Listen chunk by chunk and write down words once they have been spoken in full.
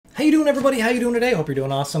How you doing, everybody? How you doing today? Hope you're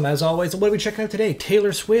doing awesome. As always, what are we checking out today?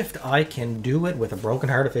 Taylor Swift, I Can Do It with a Broken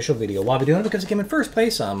Heart official video. Why are we doing it? Because it came in first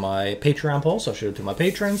place on my Patreon poll, so I'll show it to my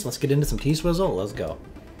patrons. Let's get into some T-Swizzle. Let's go.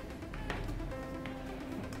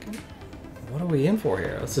 What are we in for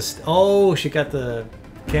here? Let's just... Oh, she got the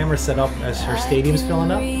camera set up as her stadium's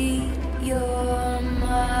filling up.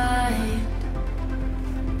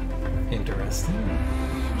 Interesting.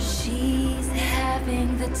 She's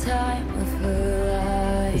having the time of her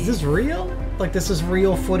life. Is this real? Like, this is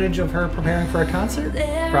real footage of her preparing for a concert?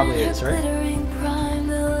 Probably is, right? Prime,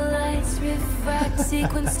 the lights refract,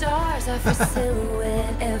 sequin stars are for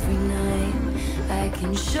silhouette every night. I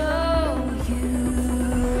can show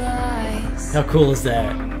you eyes. How cool is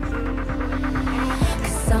that?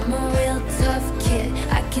 'Cause I'm a real tough kid.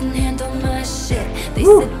 I can handle my shit. They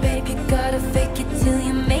said, babe, you gotta fake it till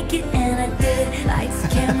you make it, and I did. Lights,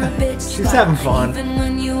 camera, bitch. She's having fun. Even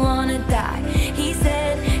when you wanna die. He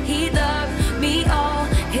said he loved me all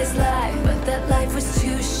his life, but that life was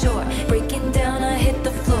too short. Breaking down, I hit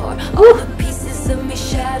the floor. All the pieces of me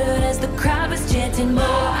shattered as the crowd was chanting more.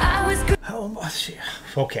 I was.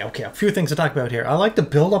 Okay. A few things to talk about here. I like the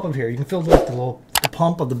build-up of here. You can feel like the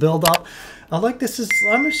pump of the build-up. I like this is,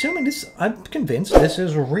 I'm assuming this, I'm convinced this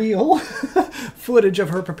is real footage of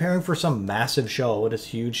her preparing for some massive show at this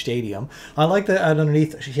huge stadium. I like that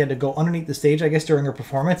underneath, she had to go underneath the stage, I guess, during her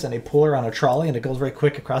performance, and they pull her on a trolley and it goes very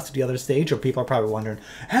quick across to the other stage, or people are probably wondering,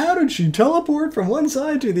 how did she teleport from one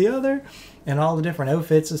side to the other? And all the different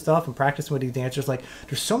outfits and stuff, and practicing with these dancers. Like,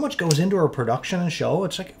 there's so much goes into her production and show.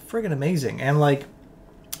 It's like friggin' amazing. And like,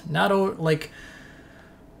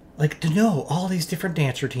 like to know all these different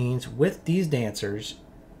dance routines with these dancers,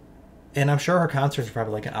 and I'm sure her concerts are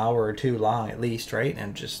probably like an hour or two long at least, right?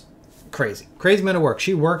 And just crazy amount of work.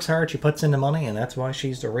 She works hard, she puts in the money, and that's why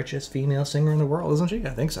she's the richest female singer in the world, isn't she? I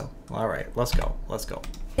think so. All right, let's go.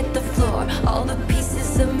 Hit the floor, all the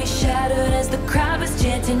pieces of me shattered as the crowd was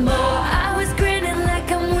chanting more. I was grinning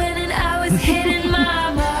like I'm winning, I was hitting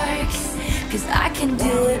my marks, 'cause I can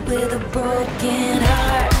do it with a broken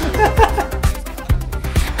heart.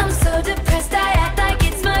 I'm so depressed, I act like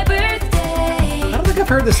it's my birthday. I don't think I've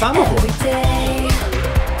heard this song before. Every day.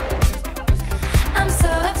 I'm so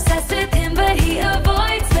obsessed with him, but he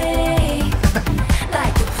avoids me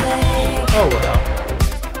like the plague. Oh, well.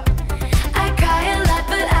 I cry a lot,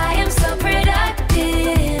 but I am so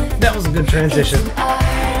productive. That was a good transition. It's an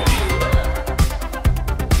art.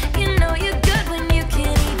 You know you're good when you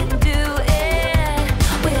can't even do it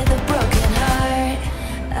with a broken heart.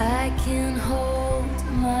 I can hold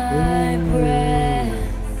my breath.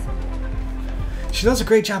 She does a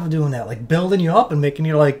great job of doing that, like building you up and making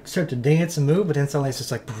you like start to dance and move, but then suddenly it's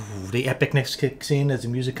just like the epicness kicks in as the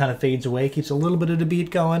music kind of fades away, keeps a little bit of the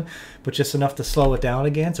beat going, but just enough to slow it down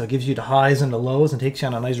again, so it gives you the highs and the lows and takes you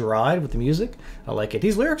on a nice ride with the music. I like it.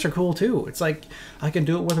 These lyrics are cool too. It's like, I can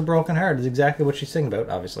do it with a broken heart is exactly what she's singing about.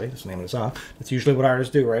 Obviously, that's the name of the song. That's usually what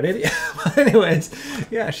artists do, right, idiot? But anyways,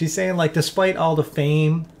 yeah, she's saying like, despite all the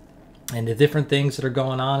fame and the different things that are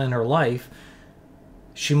going on in her life,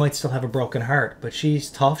 she might still have a broken heart, but she's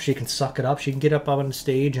tough. She can suck it up. She can get up on the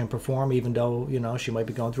stage and perform, even though, you know, she might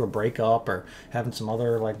be going through a breakup or having some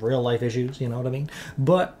other like real life issues, you know what I mean?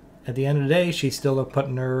 But at the end of the day, she's still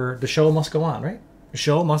putting her, the show must go on, right? The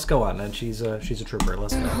show must go on, and she's a trooper.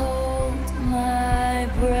 Let's go. Hold my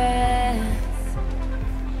breath.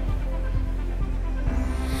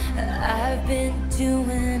 I've been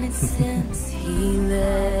doing it since he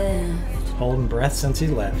left. Holding breath since he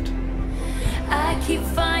left. I keep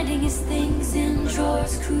finding his things in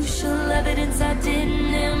drawers, crucial evidence I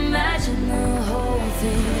didn't imagine the whole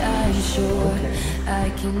thing. I'm sure I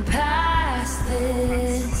can pass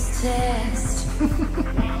this test.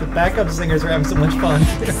 The backup singers are having so much fun.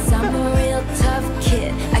 'Cause I'm a real tough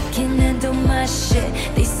kid, I can handle my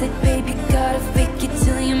shit. They said, baby, gotta fake it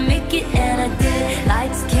till you make it, and I did.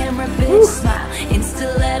 Lights, camera, bitch, smile,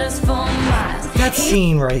 Insta letters for miles. That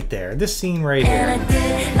scene right there, this scene right here. And I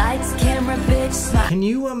did. Lights, camera, bitch, smile. Can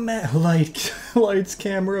you imagine, lights,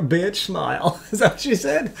 camera, bitch, smile? Is that what she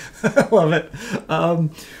said? I love it.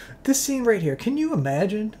 This scene right here, can you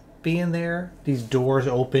imagine being there? These doors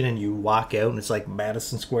open and you walk out and it's like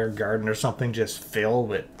Madison Square Garden or something, just filled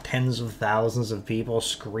with tens of thousands of people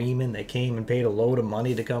screaming. They came and paid a load of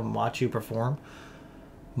money to come watch you perform.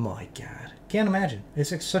 My God. Can't imagine.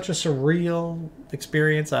 It's like such a surreal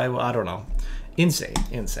experience. I don't know. Insane.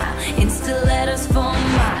 Insta letters for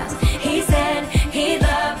miles. He said he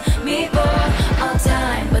loved me for all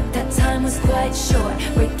time, but that time was quite short.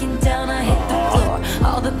 Breaking down, I hit the floor.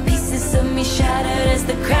 All the pieces of me shattered as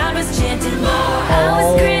the crowd was chanting more. I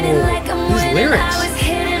was grinning like I'm winning. I was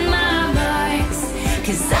hitting my marks,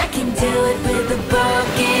 'cause I can do it with a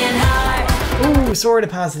broken heart. Ooh, sorry to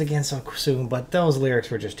pause it again so soon, but those lyrics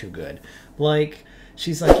were just too good. Like,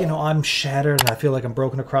 she's like, you know, I'm shattered and I feel like I'm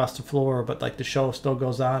broken across the floor, but like the show still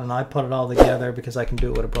goes on and I put it all together because I can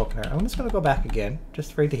do it with a broken heart. I'm just gonna go back again,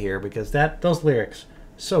 just right to here, because those lyrics,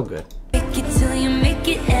 so good. Make it till you make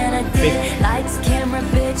it, and I did. Lights, camera,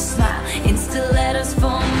 bitch, smile. Insta letters for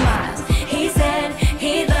miles. He said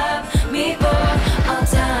he loved me for all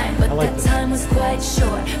time, but like that this. time was quite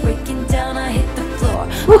short. Breaking down, I hit the floor.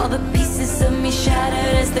 All the pieces of me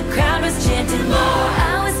shattered as the crowd was chanting more.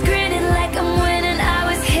 I was grinning like I'm winning. I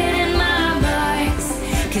was hitting my marks,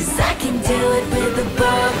 'cause I can do it with a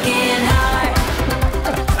broken heart.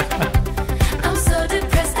 I'm so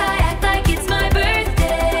depressed, I act like it's my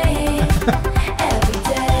birthday every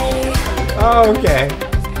day. Oh, okay.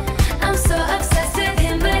 I'm so obsessed with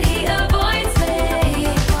him, but he avoids me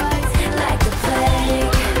like the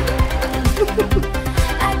plague.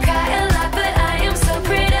 I cry a lot, but I am so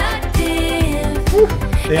productive.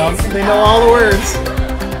 They know all the words.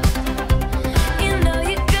 You know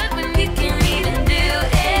you're good when you can even do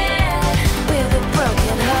it with a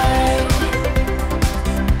broken heart.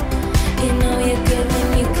 You know you're good when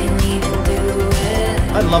you can even do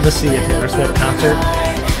it. I'd love to see a Taylor Swift concert,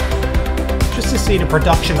 just to see the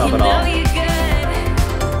production of You it know all. you're good.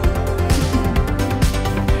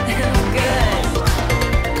 Good.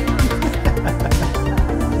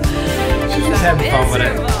 She's just having fun with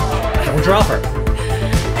it. Don't drop her.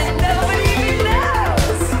 And nobody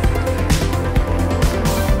knows.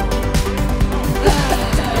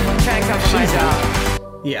 Trying to come for my job.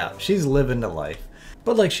 Yeah, she's living the life.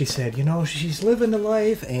 But like she said, you know, she's living the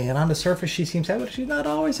life, and on the surface she seems happy, but she's not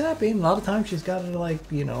always happy. And a lot of times she's got to, like,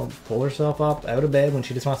 you know, pull herself up out of bed when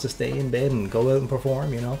she just wants to stay in bed and go out and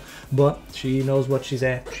perform, you know. But she knows what she's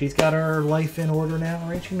at. She's got her life in order now,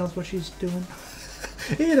 right? She knows what she's doing.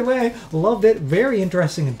 Either way, loved it. Very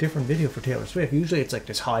interesting and different video for Taylor Swift. Usually it's like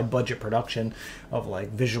this high budget production of like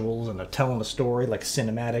visuals and telling a story, like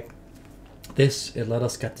cinematic. This, it let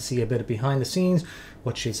us get to see a bit of behind the scenes,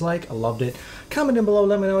 what she's like. I loved it. Comment down below,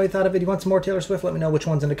 let me know what you thought of it. If you want some more Taylor Swift, let me know which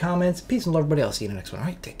one's in the comments. Peace and love, everybody. I'll see you in the next one. All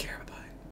right, take care.